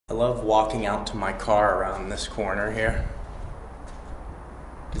I love walking out to my car around this corner here,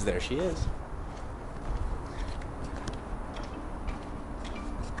 because there she is.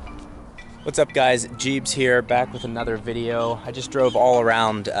 What's up guys, Jeebs here, back with another video. I just drove all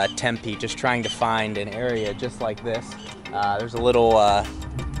around Tempe, just trying to find an area just like this. There's a little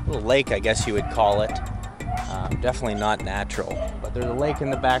lake, I guess you would call it. Definitely not natural, but there's a lake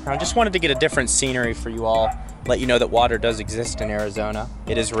in the background. Just wanted to get a different scenery for you all. Let you know that water does exist in Arizona.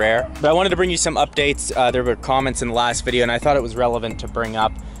 It is rare. But I wanted to bring you some updates. There were comments in the last video and I thought it was relevant to bring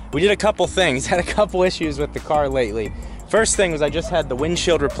up. We did a couple things, had a couple issues with the car lately. First thing was I just had the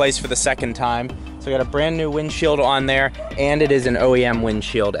windshield replaced for the second time. So I got a brand new windshield on there, and it is an OEM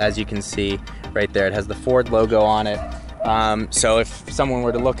windshield, as you can see right there. It has the Ford logo on it. So if someone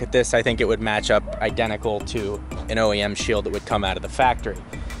were to look at this, I think it would match up identical to an OEM shield that would come out of the factory.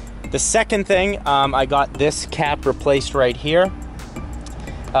 The second thing, I got this cap replaced right here.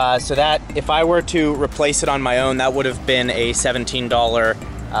 So that if I were to replace it on my own, that would have been a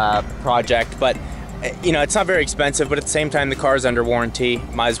 $17 project. But you know, it's not very expensive, but at the same time, the car's under warranty.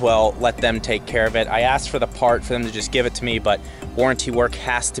 Might as well let them take care of it. I asked for the part for them to just give it to me, but warranty work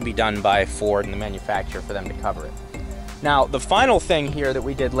has to be done by Ford and the manufacturer for them to cover it. Now, the final thing here that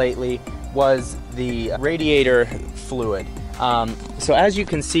we did lately was the radiator fluid. So as you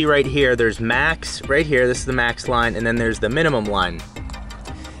can see right here, there's max right here. This is the max line, and then there's the minimum line.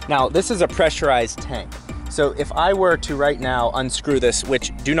 Now, this is a pressurized tank. So if I were to right now unscrew this,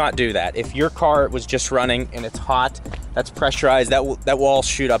 which do not do that. If your car was just running and it's hot, that's pressurized, that will all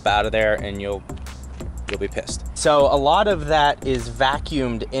shoot up out of there and you'll be pissed. So a lot of that is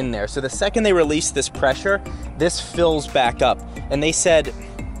vacuumed in there. So the second they release this pressure, this fills back up. And they said,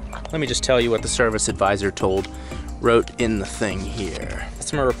 let me just tell you what the service advisor wrote in the thing here.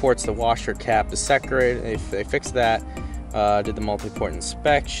 Customer reports the washer cap is separated. They fixed that. Did the multi-port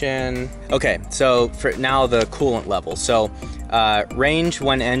inspection. Okay, so for now the coolant level. So range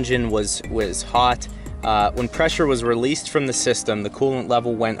when engine was hot. When pressure was released from the system, the coolant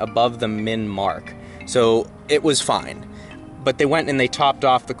level went above the min mark. So it was fine. But they went and they topped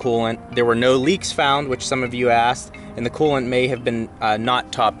off the coolant. There were no leaks found, which some of you asked, and the coolant may have been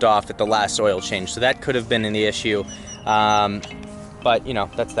not topped off at the last oil change. So that could have been the issue. But you know,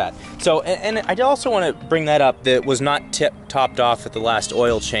 that's that. So, and I also want to bring that up, that it was not topped off at the last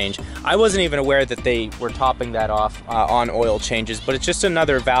oil change. I wasn't even aware that they were topping that off on oil changes, but it's just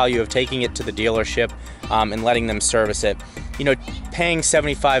another value of taking it to the dealership and letting them service it. You know, paying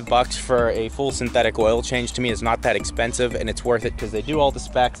 75 bucks for a full synthetic oil change to me is not that expensive, and it's worth it because they do all the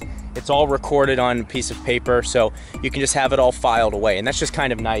specs. It's all recorded on a piece of paper, so you can just have it all filed away, and that's just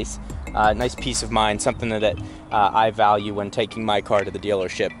kind of nice. Nice peace of mind, something that I value when taking my car to the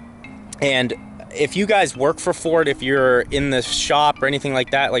dealership. And if you guys work for Ford, if you're in the shop or anything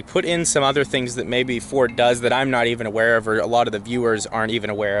like that, like put in some other things that maybe Ford does that I'm not even aware of, or a lot of the viewers aren't even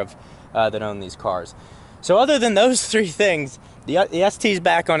aware of that own these cars. So other than those three things, the ST's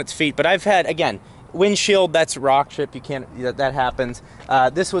back on its feet, but I've had, again, windshield, that's rock chip, you can't, that happens.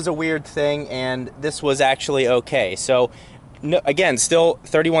 This was a weird thing, and this was actually okay. So no, again, still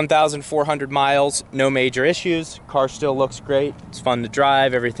 31,400 miles, no major issues. Car still looks great. It's fun to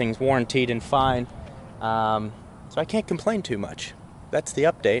drive. Everything's warranted and fine. So I can't complain too much. That's the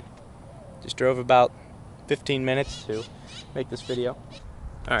update. Just drove about 15 minutes to make this video.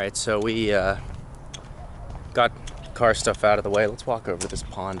 All right, so we got car stuff out of the way. Let's walk over to this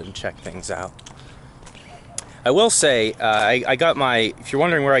pond and check things out. I will say, I got my, if you're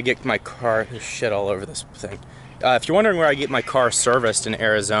wondering where I get my car, there's shit all over this thing. If you're wondering where I get my car serviced in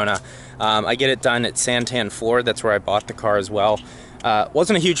Arizona, I get it done at Santan Ford. That's where I bought the car as well.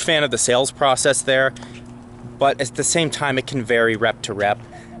 Wasn't a huge fan of the sales process there, but at the same time, it can vary rep to rep.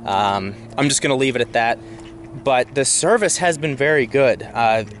 I'm just going to leave it at that. But the service has been very good.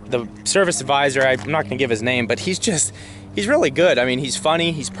 The service advisor, I'm not going to give his name, but he's really good. I mean, he's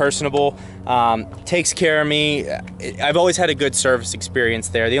funny, he's personable, takes care of me. I've always had a good service experience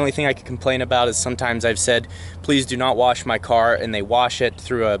there. The only thing I can complain about is sometimes I've said, please do not wash my car, and they wash it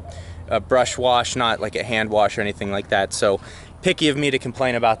through a brush wash, not like a hand wash or anything like that. So picky of me to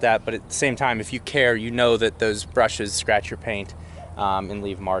complain about that, but at the same time, if you care, you know that those brushes scratch your paint and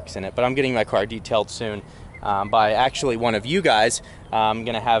leave marks in it. But I'm getting my car detailed soon by actually one of you guys. I'm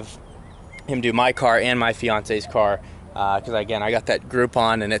gonna have him do my car and my fiance's car. Because again, I got that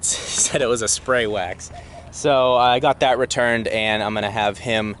Groupon and it said it was a spray wax. So I got that returned, and I'm going to have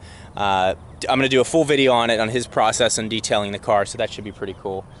him, I'm going to do a full video on it, on his process and detailing the car, so that should be pretty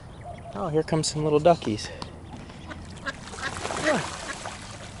cool. Oh, here comes some little duckies. Yeah.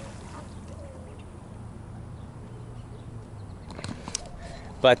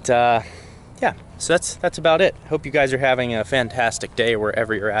 But yeah, so that's about it. Hope you guys are having a fantastic day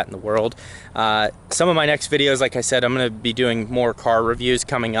wherever you're at in the world. Some of my next videos, like I said, I'm going to be doing more car reviews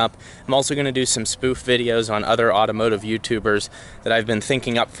coming up. I'm also going to do some spoof videos on other automotive YouTubers that I've been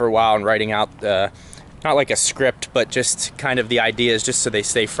thinking up for a while and writing out, not like a script, but just kind of the ideas just so they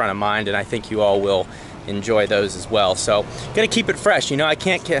stay front of mind, and I think you all will enjoy those as well. So, gonna keep it fresh. You know, I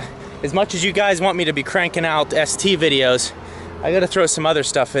can't get, as much as you guys want me to be cranking out ST videos, I gotta throw some other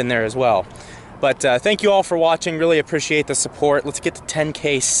stuff in there as well. But thank you all for watching. Really appreciate the support. Let's get to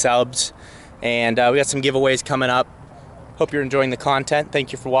 10K subs, and we got some giveaways coming up. Hope you're enjoying the content.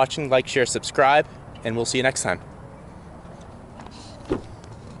 Thank you for watching. Like, share, subscribe, and we'll see you next time.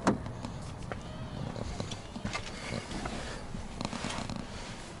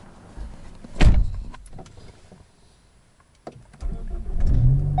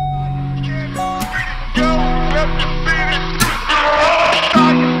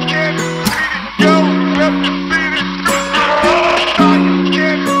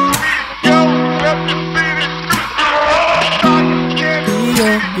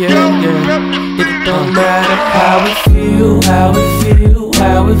 It don't matter how we feel, how we feel,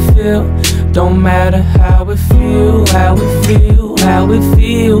 how we feel. Don't matter how we feel, how we feel, how we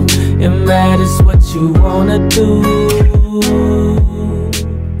feel. It matters what you wanna do.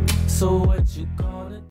 So